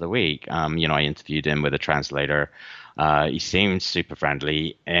course of the week. I interviewed him with a translator. He seemed super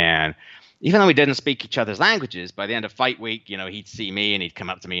friendly, and even though we didn't speak each other's languages, by the end of fight week, he'd see me and he'd come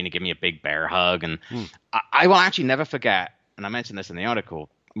up to me and he'd give me a big bear hug. And I will actually never forget, and I mentioned this in the article,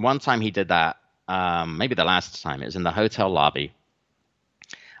 one time he did that, maybe the last time, it was in the hotel lobby.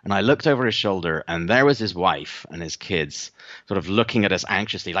 And I looked over his shoulder, and there was his wife and his kids sort of looking at us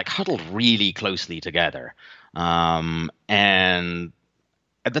anxiously, huddled really closely together. And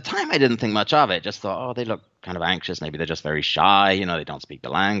at the time, I didn't think much of it. Just thought, oh, they look kind of anxious. Maybe they're just very shy. They don't speak the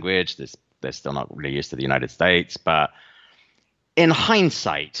language. They're still not really used to the United States. But in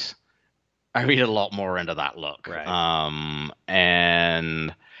hindsight, I read a lot more into that look. Right.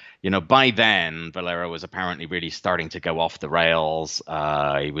 And by then, Valero was apparently really starting to go off the rails.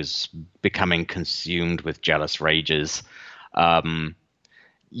 He was becoming consumed with jealous rages. It's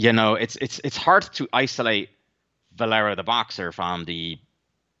hard to isolate Valero the boxer from the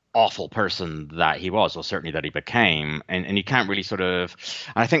awful person that he was, or certainly that he became, and you can't really sort of.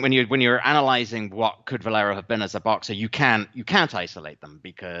 And I think when you're analyzing what could Valero have been as a boxer, you can't isolate them,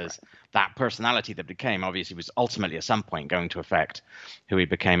 because that personality that became obviously was ultimately at some point going to affect who he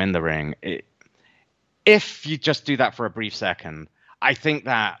became in the ring. If you just do that for a brief second, I think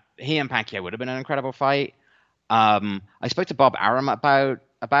that he and Pacquiao would have been an incredible fight. I spoke to Bob Arum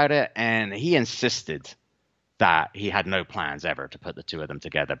about it, and he insisted that he had no plans ever to put the two of them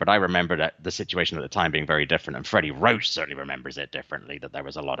together. But I remember that the situation at the time being very different, and Freddie Roach certainly remembers it differently, that there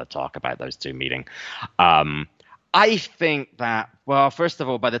was a lot of talk about those two meeting. I think that, well, first of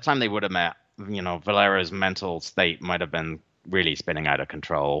all, by the time they would have met, Valero's mental state might have been really spinning out of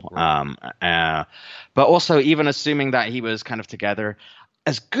control. Right. But also, even assuming that he was kind of together,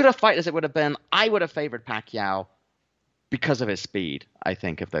 as good a fight as it would have been, I would have favored Pacquiao because of his speed. I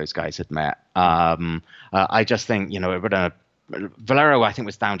think if those guys had met, I just think, it would have. Valero, I think,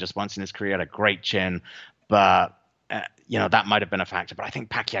 was down just once in his career, had a great chin, but that might have been a factor. But I think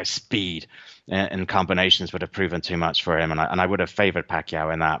Pacquiao's speed in combinations would have proven too much for him, and I would have favored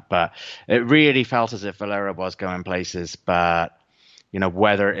Pacquiao in that. But it really felt as if Valero was going places, but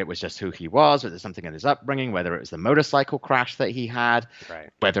whether it was just who he was, whether there's something in his upbringing, whether it was the motorcycle crash that he had, right,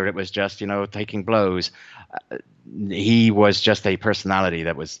 whether it was just taking blows, he was just a personality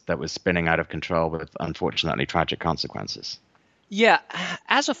that was spinning out of control with unfortunately tragic consequences. Yeah,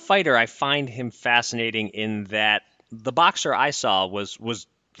 as a fighter, I find him fascinating in that the boxer I saw was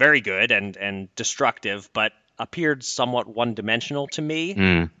very good and destructive, but appeared somewhat one-dimensional to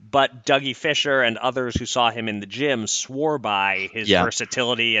me. But Dougie Fisher and others who saw him in the gym swore by his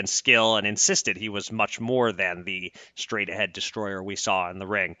versatility and skill and insisted he was much more than the straight-ahead destroyer we saw in the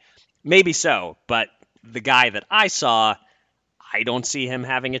ring. Maybe so, but the guy that I saw, I don't see him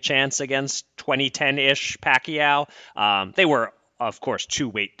having a chance against 2010-ish Pacquiao. They were, of course, 2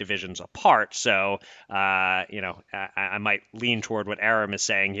 weight divisions apart, so I might lean toward what Aram is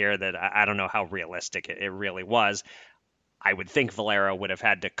saying here, that I don't know how realistic it really was. I would think Valero would have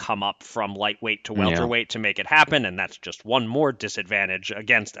had to come up from lightweight to welterweight to make it happen, and that's just one more disadvantage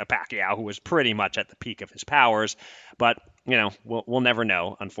against a Pacquiao who was pretty much at the peak of his powers. But, we'll never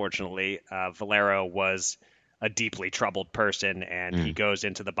know, unfortunately. Valero was a deeply troubled person, and he goes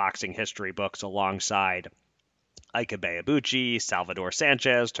into the boxing history books alongside Ike Ibeabuchi, Salvador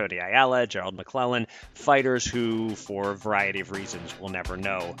Sanchez, Tony Ayala, Gerald McClellan, fighters who, for a variety of reasons, will never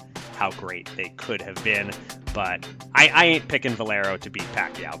know how great they could have been. But I ain't picking Valero to beat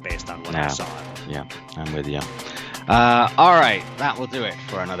Pacquiao based on what I saw. Yeah, I'm with you. All right, that will do it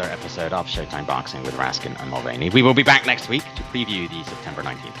for another episode of Showtime Boxing with Raskin and Mulvaney. We will be back next week to preview the September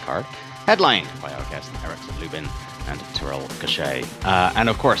 19th card, headlined by our guest Erickson Lubin and Tyrell Gachet. And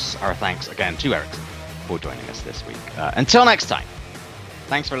of course, our thanks again to Erickson for joining us this week. Until next time,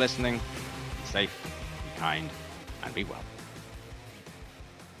 thanks for listening. Be safe, be kind, and be well.